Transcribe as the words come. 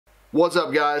What's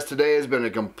up, guys? Today has been a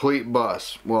complete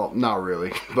bust. Well, not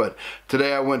really, but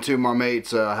today I went to my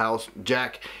mate's house,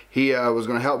 Jack. He was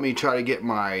going to help me try to get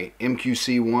my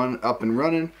MQC1 up and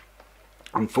running.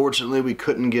 Unfortunately, we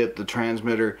couldn't get the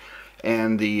transmitter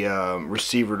and the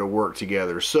receiver to work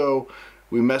together. So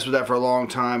we messed with that for a long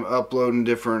time, uploading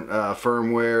different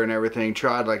firmware and everything,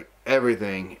 tried like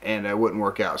everything, and it wouldn't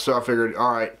work out. So I figured,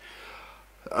 alright,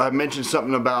 I mentioned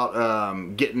something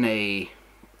about getting a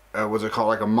what's it called,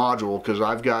 like a module, because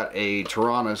I've got a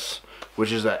Tyrannus,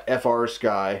 which is a FR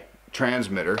Sky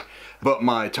transmitter, but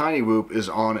my Tiny Whoop is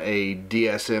on a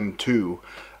DSM2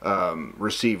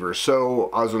 receiver. So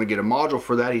I was going to get a module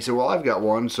for that. He said, well, I've got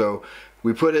one. So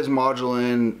we put his module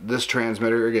in this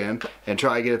transmitter again and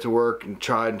try to get it to work, and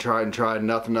tried,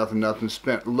 nothing.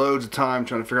 Spent loads of time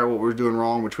trying to figure out what we were doing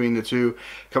wrong between the two.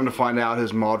 Come to find out,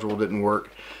 his module didn't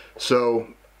work. So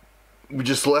we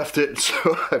just left it.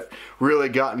 So I've really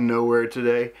gotten nowhere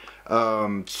today.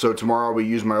 So tomorrow we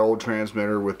use my old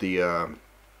transmitter with the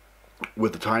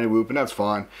Tiny Whoop, and that's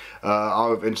fine.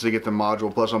 I'll eventually get the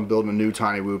module, plus I'm building a new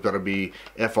Tiny Whoop that'll be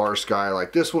FR Sky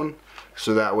like this one,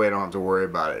 so that way I don't have to worry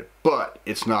about it. But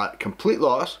it's not complete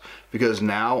loss, because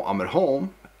now I'm at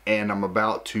home and I'm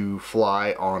about to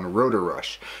fly on Rotor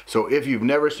Rush. So if you've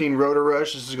never seen Rotor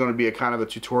Rush, this is going to be a kind of a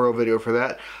tutorial video for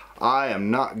that. I am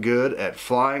not good at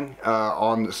flying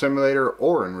on the simulator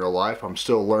or in real life. I'm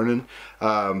still learning,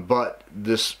 but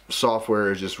this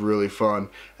software is just really fun.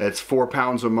 It's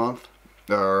 £4 a month,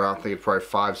 or I think it's probably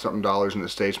 $5 something in the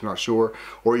States, I'm not sure.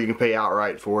 Or you can pay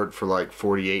outright for it for like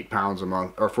 £48 a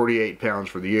month, or £48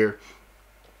 for the year.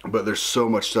 But there's so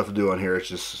much stuff to do on here, it's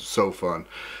just so fun.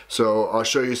 So I'll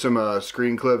show you some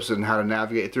screen clips and how to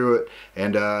navigate through it,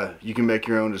 and you can make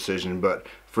your own decision. But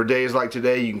for days like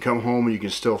today, you can come home and you can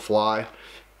still fly.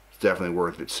 It's definitely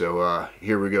worth it. So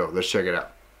here we go, let's check it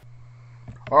out.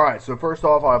 Alright, so first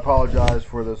off, I apologize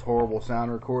for this horrible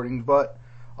sound recording, but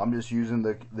I'm just using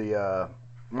the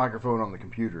microphone on the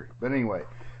computer. But anyway,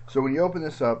 so when you open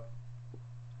this up,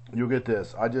 you'll get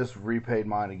this. I just repaid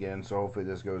mine again, so hopefully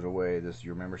this goes away.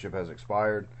 Your membership has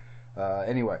expired.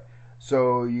 Anyway,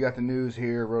 so you got the news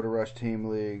here: Rotor Rush Team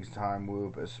Leagues, Time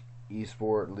Whoop,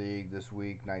 Esport League this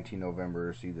week, 19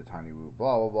 November. See the Tiny Whoop,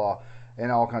 blah blah blah,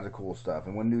 and all kinds of cool stuff.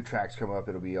 And when new tracks come up,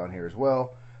 it'll be on here as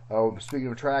well. Speaking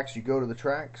of tracks, you go to the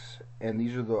tracks, and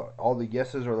these are all the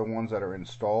yeses are the ones that are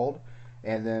installed.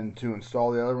 And then to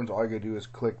install the other ones, all you gotta do is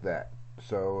click that.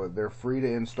 So they're free to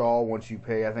install once you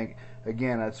pay. I think,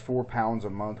 again, that's £4 a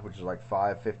month, which is like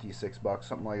 $5.50, $6,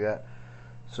 something like that.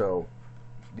 So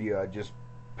you just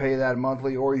pay that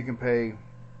monthly, or you can pay,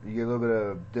 you get a little bit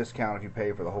of discount if you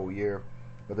pay for the whole year.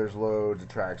 But there's loads of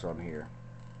tracks on here.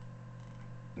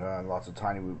 Lots of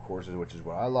Tiny Whoop courses, which is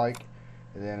what I like.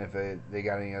 And then if they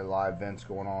got any live events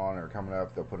going on or coming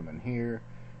up, they'll put them in here.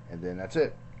 And then that's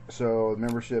it. So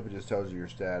membership, it just tells you your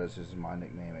status. This is my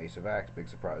nickname, AceofAxe, big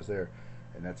surprise there.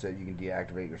 And that's it. You can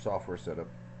deactivate your software setup.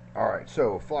 Alright,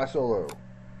 so fly solo.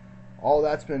 All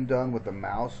that's been done with the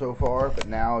mouse so far, but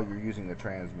now you're using the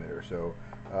transmitter. So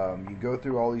you go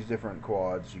through all these different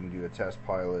quads. You can do a test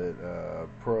pilot,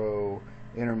 pro,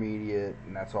 intermediate,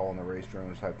 and that's all in the race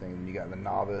drones type thing. And you got the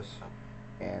novice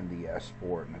and the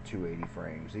sport and the 280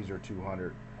 frames. These are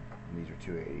 200 and these are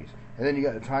 280s. And then you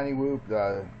got the Tiny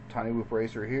Whoop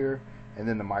racer here, and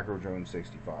then the Micro Drone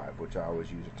 65, which I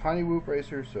always use a Tiny Whoop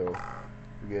racer. So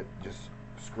you get, just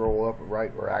scroll up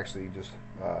right, or actually just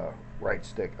right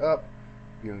stick up,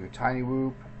 you know, the Tiny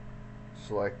Whoop,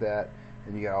 select that,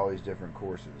 and you got all these different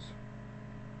courses.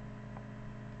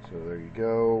 So there you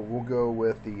go. We'll go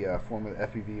with the Formula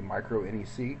FPV Micro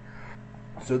NEC.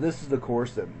 So this is the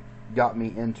course that got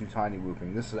me into Tiny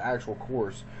Whooping. This is an actual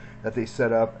course that they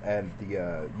set up at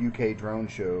the UK drone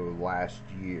show last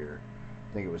year.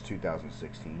 I think it was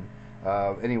 2016.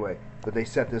 Anyway, but they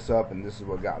set this up, and this is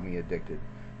what got me addicted.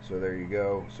 So there you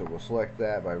go. So we'll select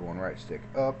that by going right stick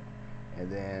up,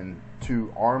 and then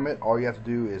to arm it, all you have to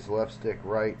do is left stick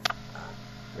right.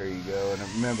 There you go. And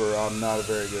remember, I'm not a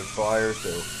very good flyer, so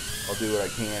I'll do what I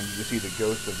can. You can see the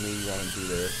ghost of me running through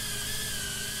there.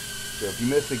 So if you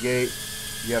miss the gate,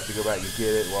 you have to go back and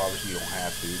get it. Well, obviously you don't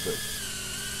have to, but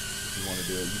if you want to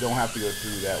do it, you don't have to go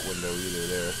through that window either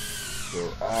there. So,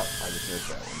 I just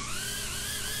missed that one.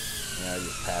 Yeah, it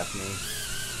just passed me.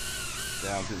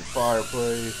 Down to the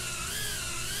fireplace.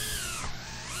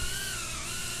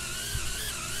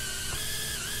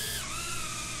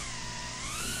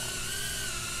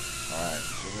 Alright,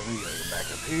 so then you gotta go back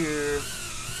up here.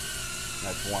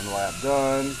 That's one lap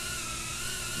done.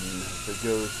 And if it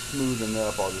goes smooth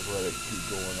enough, I'll just let it keep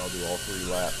going. I'll do all 3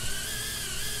 laps.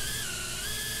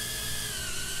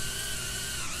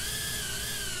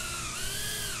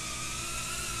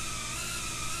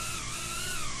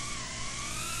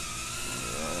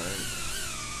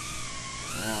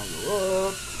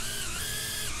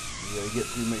 to get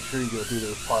through, make sure you go through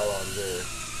those pylons there.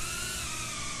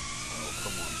 Oh,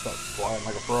 come on, stop flying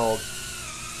like a frog.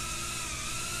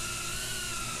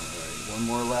 Alright, one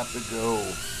more lap to go.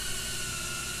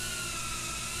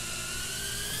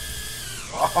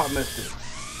 Oh, I missed it.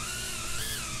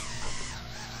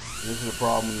 This is a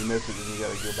problem when you miss it, then you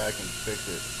gotta go back and fix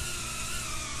it.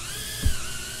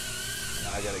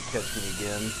 Now I gotta catch me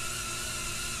again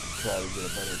and try to get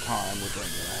a better time, which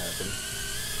ain't gonna happen.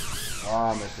 Oh,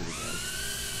 I missed it again.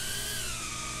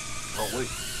 Oh, wait.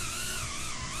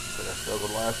 But I struggled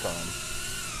last time.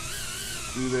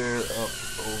 Through there, up,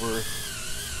 over,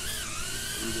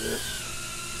 through this.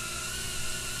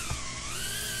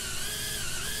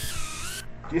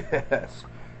 Yes.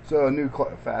 So, a new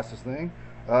fastest thing.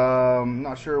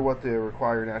 Not sure what the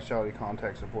required nationality,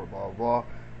 contact support, blah, blah, blah.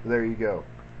 But there you go.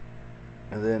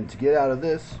 And then to get out of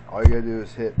this, all you gotta do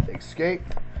is hit escape,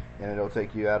 and it'll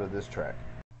take you out of this track.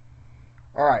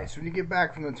 Alright, so when you get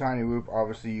back from the tiny whoop,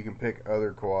 obviously you can pick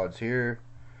other quads here.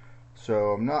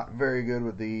 So I'm not very good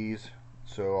with these,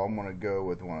 so I'm going to go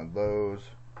with one of those.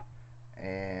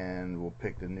 And we'll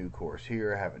pick the new course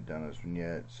here. I haven't done this one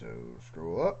yet, so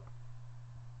scroll up.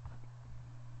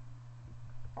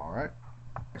 Alright.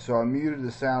 So I muted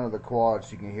the sound of the quad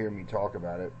so you can hear me talk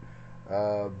about it.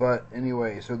 But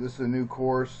anyway, so this is a new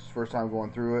course. First time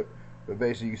going through it. But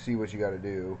basically you see what you got to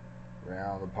do.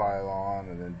 Around the pylon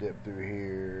and then dip through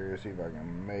here. See if I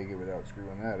can make it without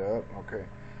screwing that up. Okay.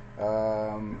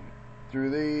 Through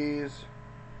these.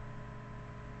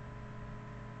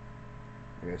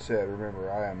 Like I said,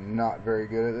 remember I am not very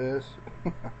good at this.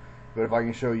 But if I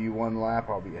can show you one lap,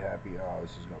 I'll be happy. Oh,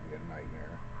 this is going to be a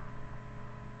nightmare.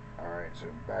 Alright, so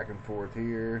back and forth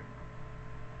here.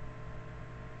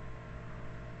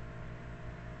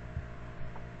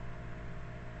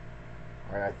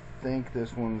 Alright, I think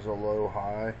this one's a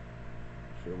low-high.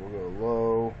 So we'll go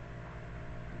low.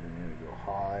 And then go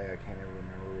high. I can't even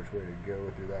remember which way to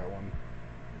go through that one.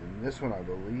 And then this one I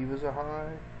believe is a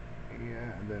high.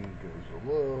 Yeah, and then it goes a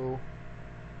low.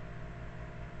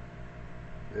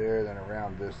 There, then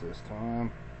around this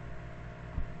time.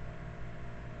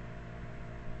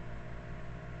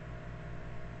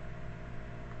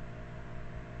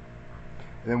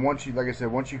 And then once you, like I said,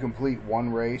 once you complete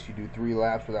one race, you do 3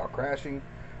 laps without crashing,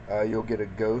 you'll get a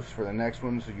ghost for the next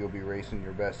one, so you'll be racing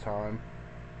your best time,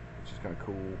 which is kind of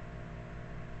cool.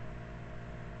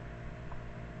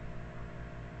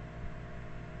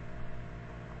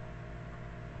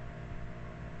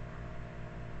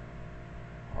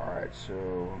 Alright,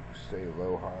 so stay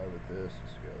low high with this.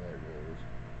 Let's see how that goes.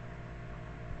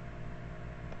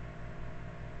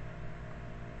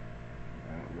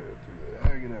 And go through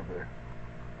there, get up there.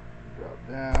 Drop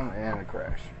down and a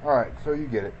crash. Alright, so you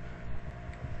get it.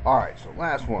 Alright, so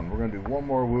last one. We're going to do one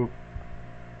more whoop.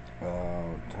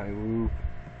 Tiny whoop.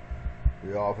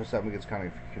 The office. That one gets kind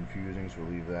of confusing, so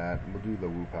we'll leave that. And we'll do the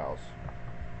whoop house.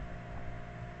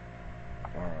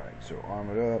 Alright, so arm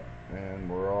it up. And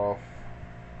we're off.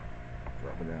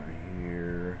 Drop it down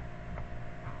here.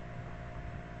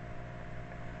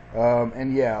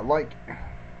 And yeah, like,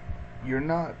 you're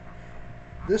not...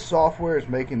 This software is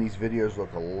making these videos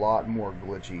look a lot more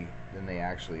glitchy than they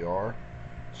actually are.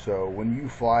 So when you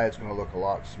fly, it's going to look a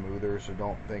lot smoother. So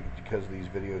don't think because these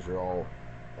videos are all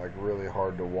like really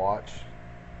hard to watch.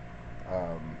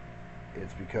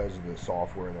 It's because of the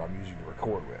software that I'm using to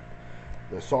record with.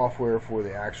 The software for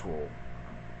the actual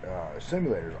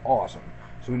simulator is awesome.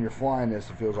 So when you're flying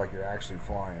this, it feels like you're actually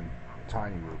flying a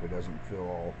tiny whoop. It doesn't feel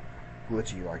all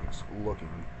glitchy like it's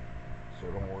looking. So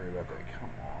don't worry about that. Come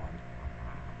on.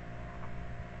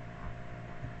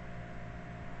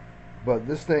 But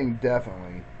this thing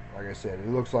definitely, like I said, it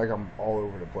looks like I'm all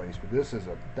over the place. But this is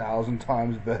 1,000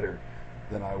 times better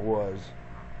than I was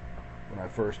when I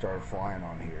first started flying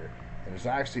on here. And it's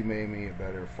actually made me a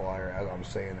better flyer. As I'm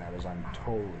saying that, as I'm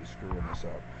totally screwing this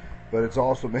up. But it's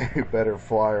also made me a better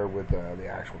flyer with the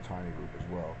actual tiny whoop as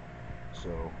well.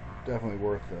 So definitely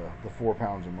worth the 4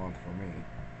 pounds a month for me.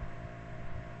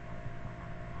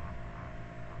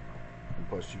 And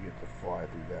plus you get to fly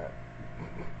through that.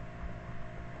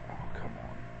 Oh, come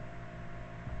on.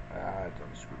 Ah, it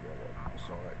doesn't screw that up. I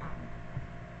saw that coming.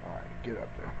 Alright, get up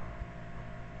there.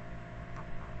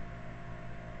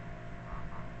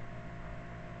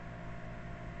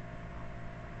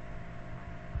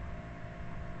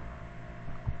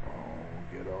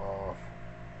 Oh, get off.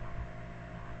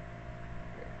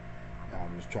 Okay. Now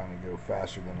I'm just trying to go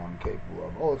faster than I'm capable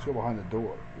of. Oh, let's go behind the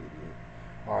door, idiot.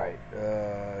 Alright,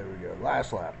 here we go.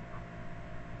 Last lap.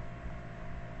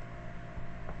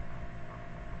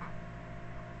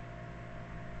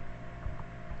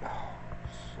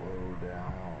 Slow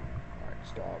down. Alright,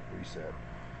 stop, reset.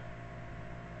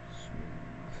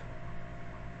 Smooth.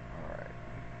 Alright.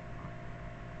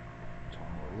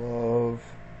 Tunnel of love.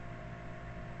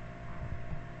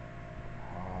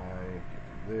 High, get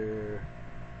through there.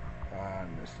 I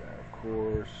missed that, of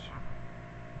course.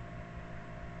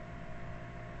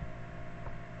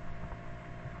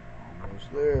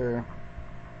 Almost there.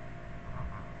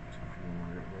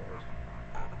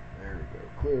 There we go.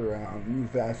 Clear around. New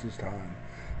fastest time.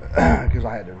 Because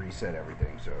I had to reset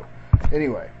everything. So,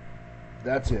 anyway,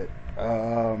 that's it.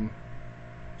 So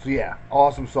yeah,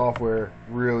 awesome software.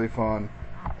 Really fun.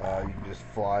 You can just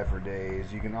fly for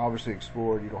days. You can obviously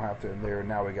explore. You don't have to. And there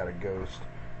now we got a ghost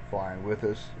flying with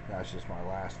us. That's just my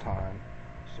last time.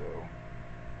 So,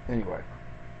 anyway,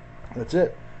 that's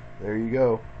it. There you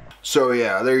go. So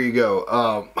yeah, there you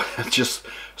go. It's just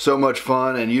so much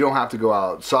fun, and you don't have to go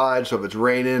outside. So if it's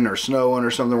raining or snowing or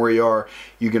something where you are,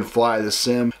 you can fly this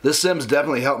sim. This sim's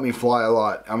definitely helped me fly a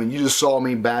lot. I mean, you just saw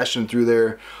me bashing through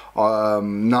there,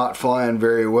 not flying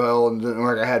very well, and didn't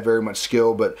look like I had very much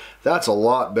skill, but that's a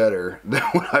lot better than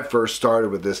when I first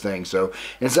started with this thing. So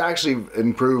it's actually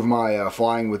improved my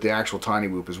flying with the actual Tiny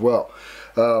Whoop as well.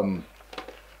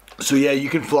 So yeah, you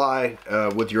can fly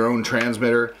with your own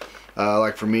transmitter.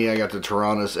 Like for me, I got the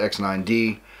Taranis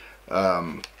X9D,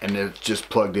 and it's just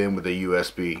plugged in with a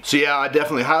USB. So yeah, I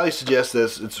definitely highly suggest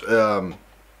this.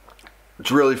 It's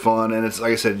really fun, and it's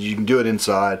like I said, you can do it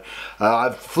inside.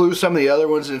 I've flew some of the other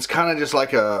ones, and it's kind of just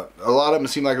like a lot of them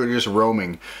seem like they're just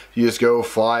roaming. You just go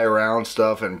fly around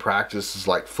stuff and practice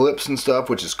like flips and stuff,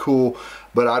 which is cool.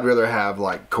 But I'd rather have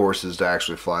like courses to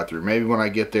actually fly through. Maybe when I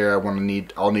get there,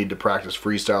 I'll need to practice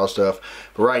freestyle stuff.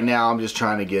 But right now, I'm just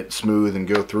trying to get smooth and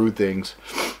go through things.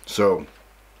 So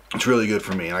it's really good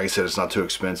for me. Like I said, it's not too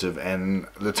expensive, and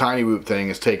the Tiny Whoop thing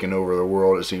is taking over the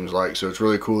world, it seems like. So it's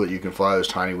really cool that you can fly those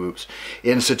Tiny Whoops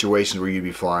in situations where you'd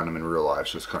be flying them in real life.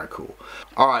 So it's kind of cool.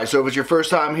 Alright, so if it's your first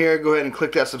time here, go ahead and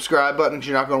click that subscribe button because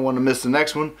you're not going to want to miss the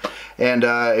next one. And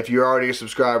if you're already a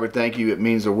subscriber, thank you. It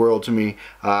means the world to me.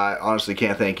 I honestly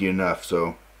can't thank you enough.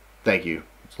 So thank you.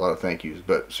 It's a lot of thank yous,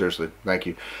 but seriously, thank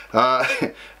you.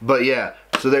 But yeah.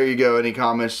 So there you go. Any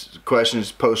comments,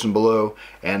 questions, post them below,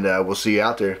 and we'll see you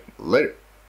out there later.